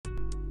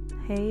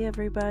Hey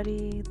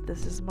everybody,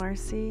 this is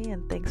Marcy,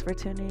 and thanks for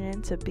tuning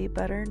in to Be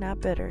Better,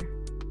 Not Bitter.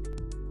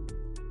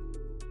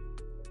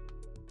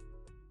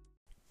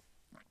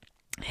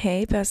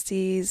 Hey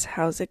besties,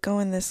 how's it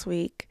going this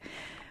week?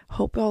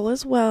 Hope all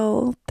is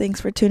well.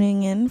 Thanks for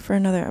tuning in for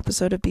another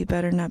episode of Be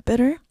Better, Not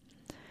Bitter.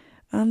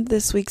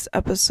 This week's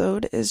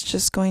episode is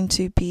just going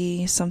to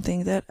be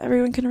something that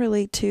everyone can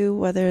relate to,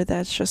 whether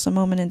that's just a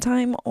moment in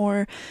time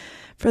or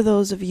for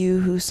those of you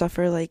who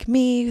suffer like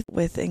me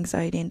with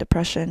anxiety and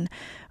depression.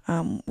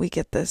 We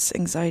get this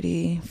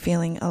anxiety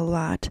feeling a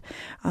lot,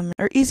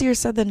 or easier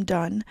said than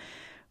done,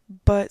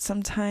 but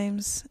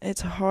sometimes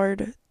it's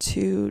hard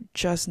to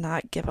just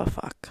not give a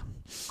fuck.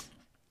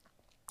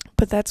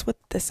 But that's what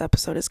this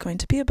episode is going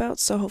to be about,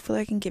 so hopefully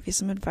I can give you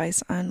some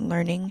advice on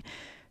learning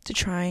to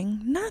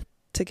trying not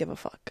to give a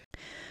fuck.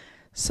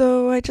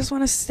 So I just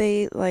want to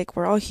state,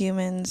 we're all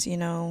humans,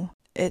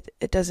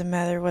 it doesn't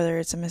matter whether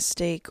it's a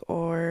mistake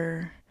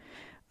or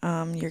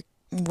you're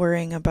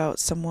worrying about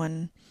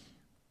someone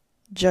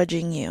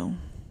judging you.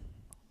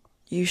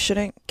 You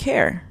shouldn't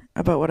care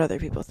about what other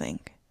people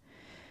think.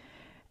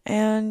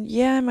 And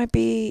yeah, it might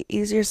be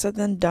easier said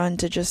than done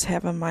to just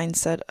have a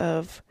mindset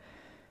of,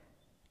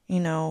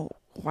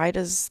 why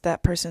does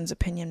that person's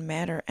opinion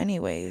matter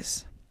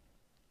anyways?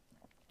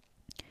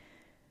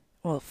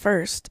 Well,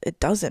 first, it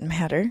doesn't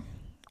matter.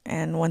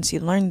 And once you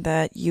learn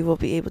that, you will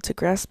be able to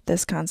grasp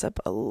this concept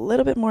a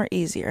little bit more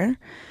easier,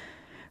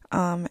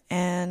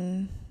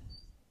 and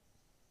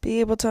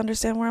be able to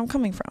understand where I'm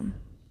coming from.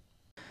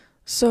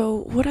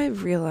 So what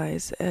I've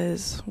realized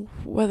is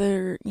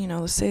whether,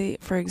 say,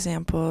 for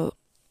example,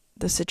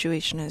 the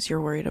situation is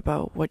you're worried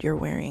about what you're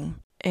wearing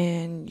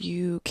and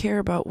you care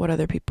about what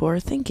other people are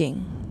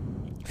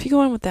thinking. If you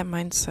go in with that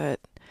mindset,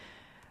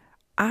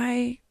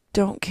 I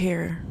don't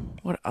care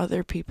what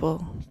other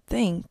people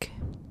think,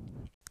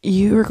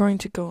 you are going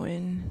to go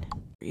in,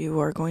 you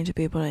are going to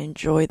be able to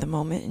enjoy the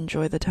moment,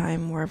 enjoy the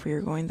time wherever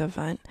you're going, the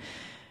event,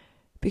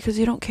 because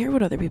you don't care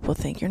what other people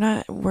think. You're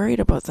not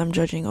worried about them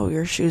judging,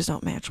 your shoes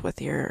don't match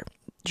with your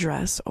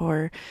dress,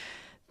 or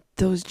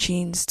those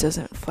jeans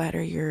doesn't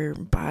flatter your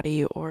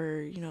body,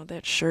 or,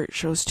 that shirt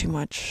shows too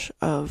much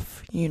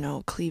of,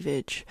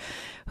 cleavage.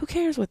 Who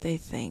cares what they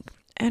think?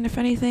 And if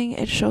anything,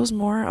 it shows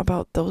more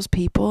about those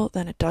people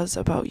than it does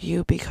about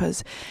you,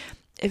 because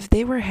if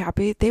they were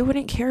happy, they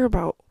wouldn't care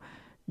about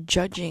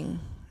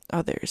judging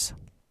others.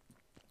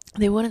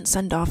 They wouldn't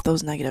send off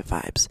those negative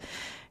vibes.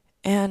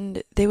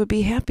 And they would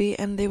be happy,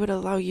 and they would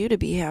allow you to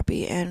be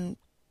happy and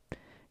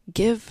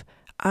give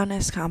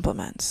honest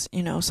compliments.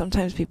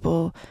 Sometimes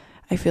people,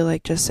 I feel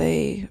like, just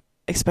say,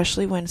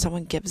 especially when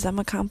someone gives them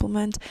a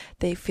compliment,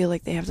 they feel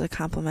like they have to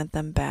compliment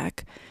them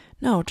back.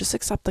 No, just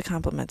accept the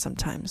compliment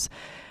sometimes.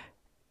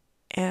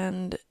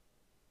 And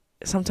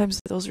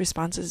sometimes those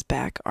responses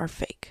back are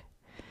fake.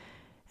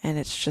 And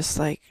it's just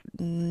like,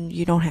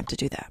 you don't have to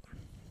do that.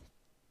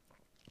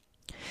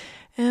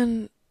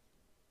 And,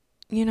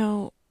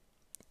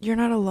 you're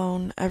not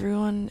alone.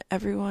 Everyone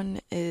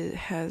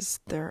has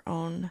their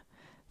own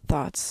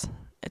thoughts.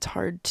 It's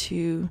hard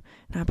to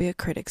not be a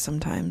critic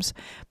sometimes,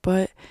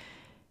 but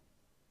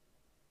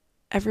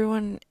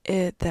everyone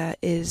that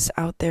is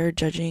out there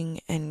judging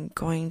and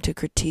going to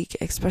critique,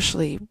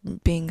 especially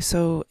being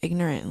so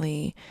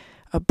ignorantly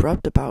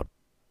abrupt about,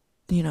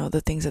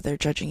 the things that they're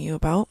judging you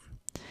about,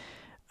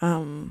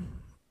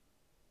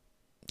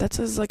 that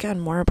says, again,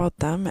 more about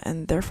them,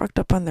 and they're fucked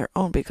up on their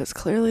own, because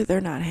clearly they're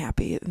not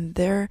happy, and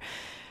they're,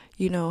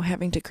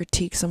 having to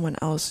critique someone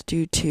else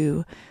due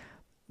to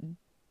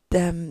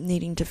them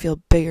needing to feel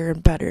bigger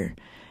and better,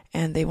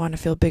 and they want to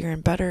feel bigger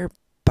and better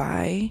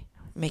by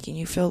making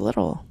you feel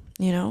little,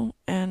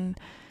 and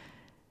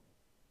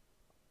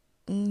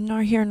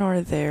nor here nor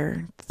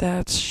there.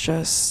 That's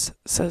just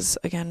says,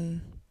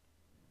 again,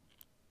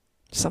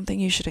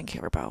 something you shouldn't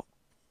care about.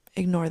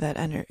 Ignore that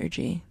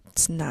energy.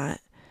 It's not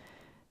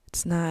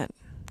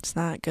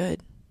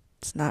good.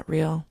 It's not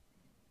real.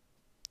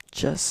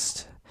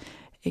 Just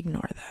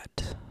ignore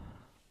that.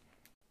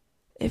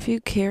 If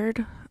you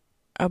cared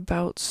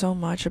about so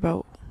much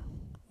about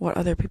what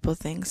other people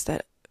think,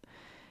 that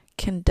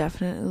can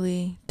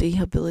definitely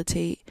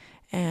debilitate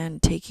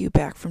and take you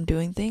back from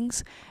doing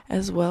things,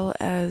 as well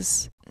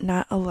as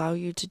not allow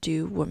you to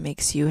do what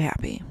makes you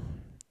happy.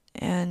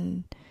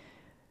 And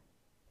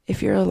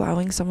if you're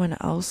allowing someone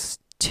else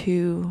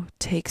to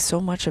take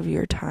so much of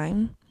your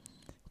time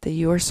that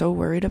you are so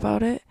worried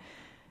about it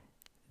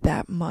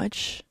that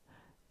much,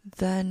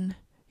 then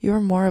you're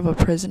more of a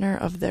prisoner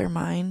of their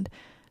mind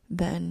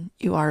than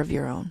you are of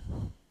your own.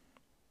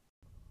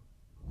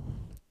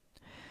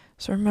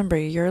 So remember,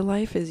 your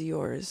life is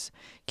yours.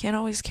 Can't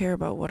always care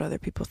about what other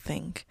people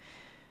think.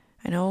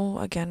 I know,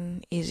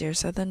 again, easier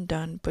said than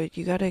done, but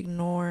you gotta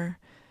ignore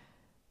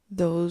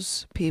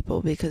those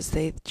people because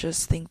they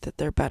just think that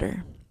they're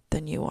better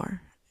than you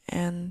are.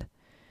 And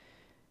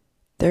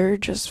they're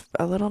just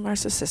a little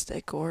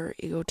narcissistic or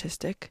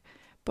egotistic,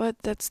 but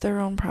that's their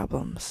own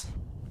problems.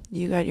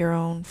 You got your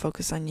own,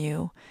 focus on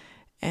you,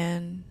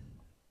 and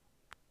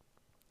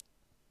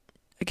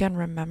again,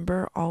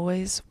 remember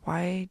always,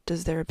 why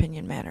does their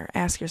opinion matter?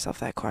 Ask yourself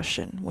that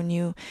question when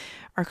you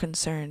are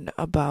concerned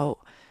about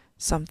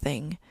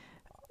something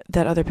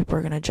that other people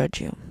are going to judge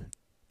you.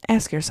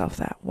 Ask yourself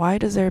that. Why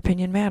does their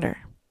opinion matter?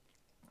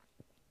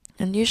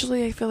 And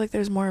usually I feel like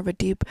there's more of a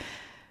deep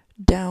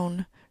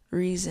down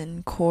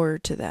reason core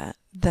to that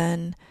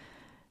than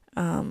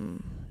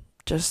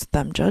just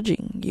them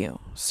judging you.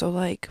 So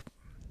like,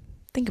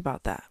 think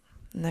about that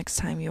next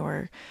time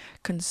you're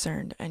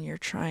concerned and you're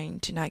trying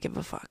to not give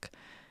a fuck,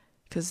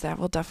 because that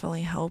will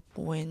definitely help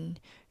when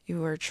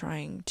you are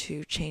trying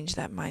to change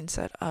that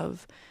mindset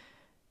of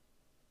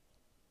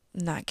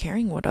not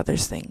caring what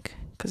others think,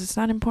 because it's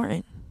not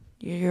important.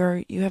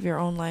 You have your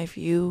own life.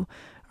 You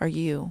are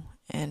you,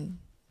 and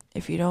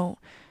if you don't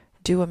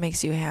do what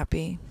makes you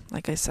happy,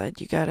 like I said,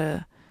 you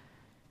gotta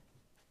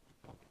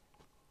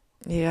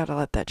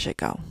let that shit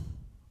go.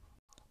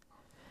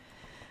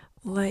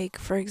 Like,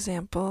 for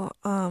example,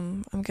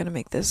 I'm gonna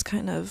make this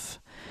kind of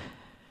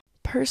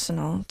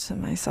personal to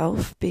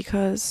myself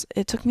because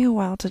it took me a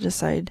while to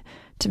decide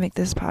to make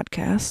this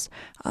podcast.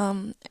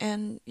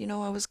 And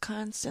I was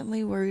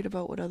constantly worried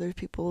about what other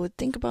people would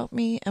think about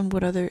me and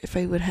if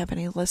I would have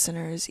any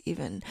listeners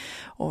even,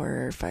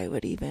 or if I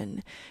would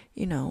even,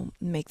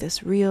 make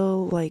this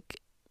real,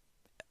 like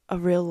a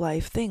real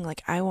life thing.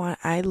 Like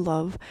I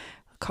love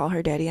Call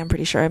Her Daddy. I'm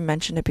pretty sure I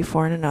mentioned it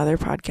before in another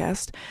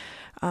podcast.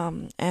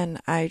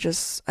 And I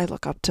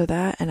look up to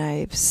that, and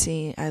I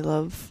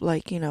love,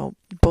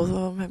 both of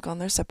them have gone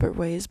their separate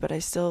ways, but I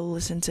still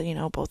listen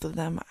to, both of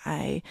them.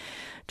 I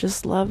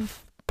just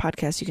love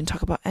podcasts. You can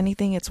talk about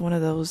anything. It's one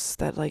of those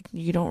that, like,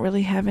 you don't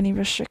really have any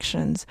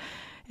restrictions.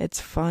 It's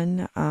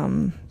fun.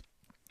 And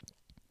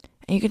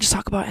you can just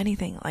talk about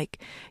anything. Like,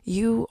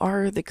 you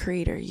are the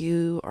creator.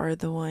 You are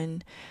the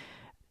one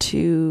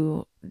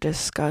to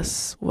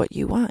discuss what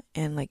you want,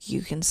 and, like,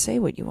 you can say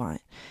what you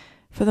want,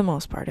 for the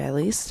most part, at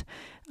least.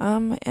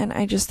 And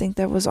I just think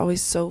that was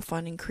always so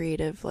fun and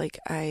creative. Like,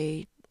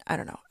 I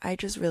don't know. I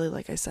just really,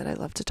 like I said, I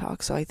love to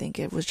talk. So I think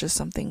it was just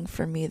something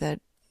for me that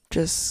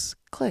just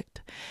clicked.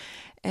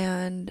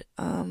 And,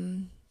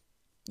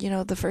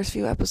 the first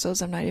few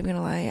episodes, I'm not even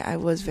gonna lie, I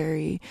was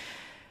very,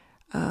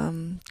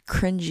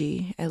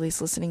 cringy, at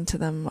least listening to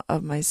them,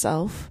 of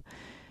myself.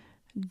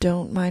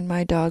 Don't mind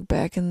my dog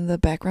back in the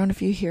background.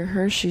 If you hear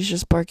her, she's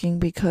just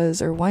barking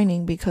or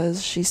whining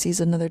because she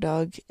sees another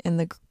dog in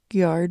the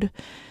yard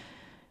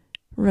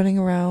running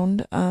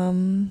around,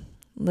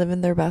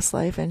 living their best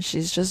life, and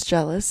she's just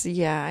jealous.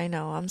 Yeah, I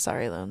know. I'm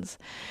sorry, Loons.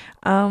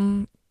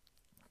 But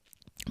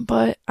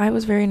I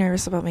was very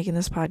nervous about making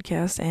this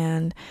podcast,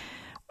 and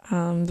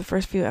the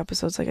first few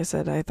episodes, like I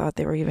said, I thought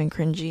they were even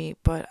cringy,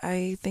 but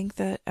I think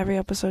that every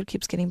episode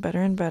keeps getting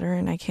better and better,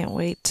 and I can't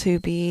wait to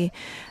be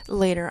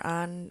later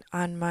on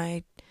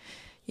my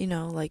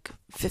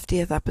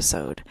 50th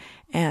episode,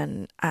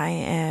 and I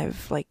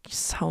have, like,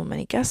 so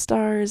many guest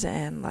stars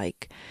and,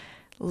 like,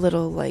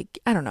 little, like,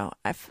 I don't know,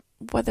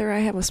 whether I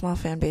have a small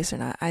fan base or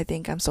not. I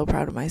think I'm so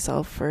proud of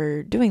myself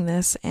for doing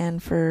this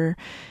and for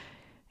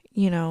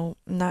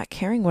not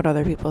caring what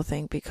other people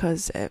think,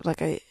 because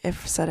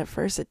I've said at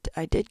first,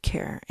 I did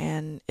care,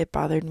 and it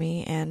bothered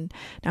me, and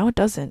now it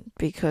doesn't,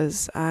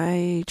 because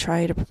I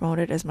try to promote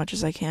it as much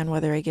as I can,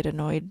 whether I get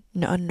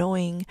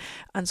annoying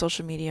on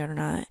social media or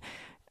not.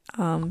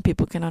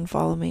 People can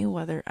unfollow me,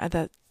 whether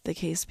that the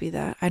case be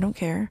that. I don't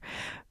care.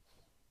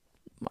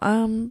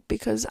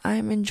 Because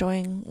I'm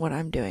enjoying what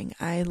I'm doing.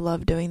 I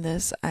love doing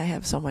this. I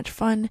have so much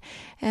fun,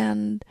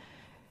 and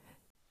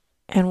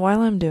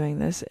while I'm doing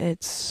this,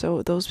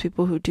 those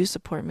people who do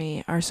support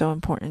me are so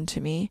important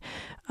to me.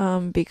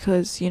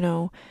 Because,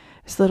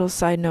 this little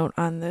side note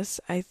on this,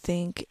 I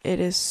think it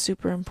is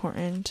super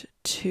important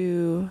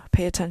to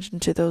pay attention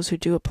to those who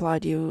do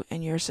applaud you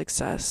and your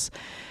success,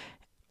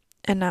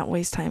 and not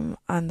waste time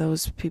on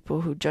those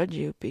people who judge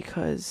you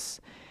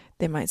because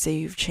they might say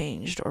you've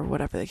changed or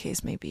whatever the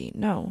case may be.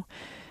 No.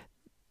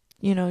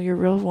 Your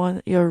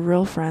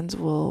real friends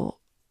will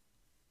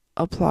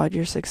applaud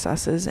your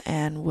successes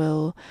and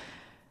will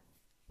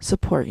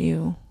support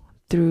you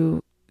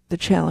through the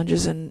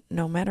challenges, and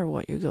no matter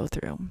what you go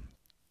through.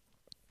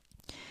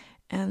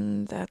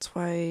 And that's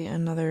why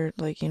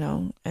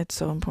it's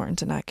so important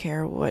to not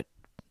care what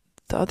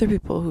the other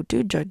people who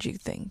do judge you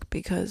think,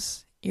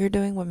 because you're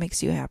doing what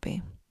makes you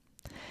happy.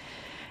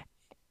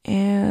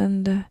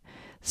 And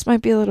this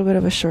might be a little bit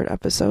of a short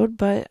episode,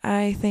 but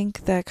I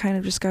think that kind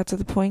of just got to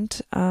the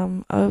point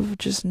of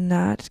just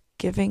not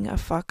giving a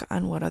fuck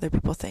on what other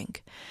people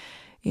think.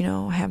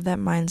 Have that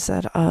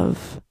mindset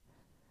of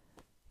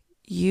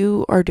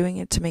you are doing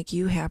it to make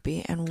you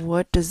happy, and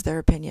what does their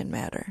opinion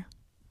matter?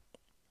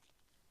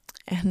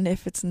 And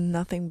if it's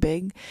nothing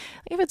big,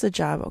 if it's a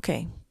job,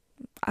 okay,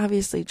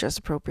 obviously dress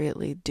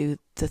appropriately, do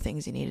the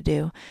things you need to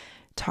do,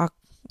 talk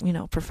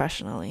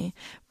professionally.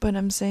 But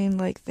I'm saying,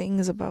 like,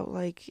 things about,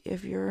 like,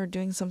 if you're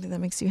doing something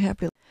that makes you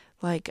happy,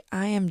 like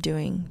I am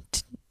doing,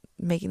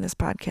 making this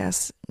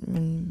podcast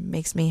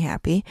makes me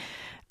happy.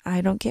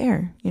 I don't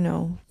care,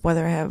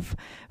 whether I have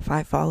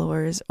 5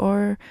 followers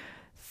or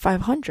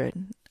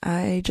 500.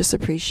 I just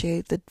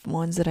appreciate the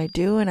ones that I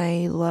do, and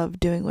I love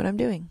doing what I'm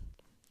doing.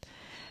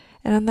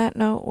 And on that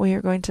note, we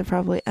are going to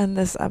probably end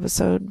this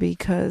episode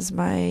because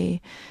my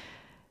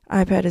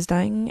iPad is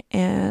dying,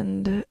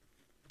 and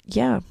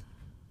yeah,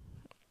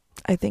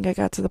 I think I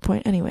got to the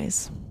point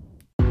anyways.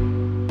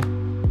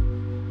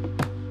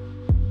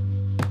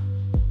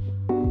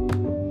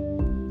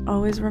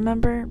 Always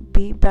remember,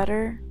 be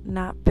better,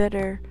 not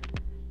bitter.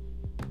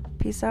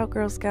 Peace out,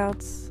 Girl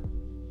Scouts.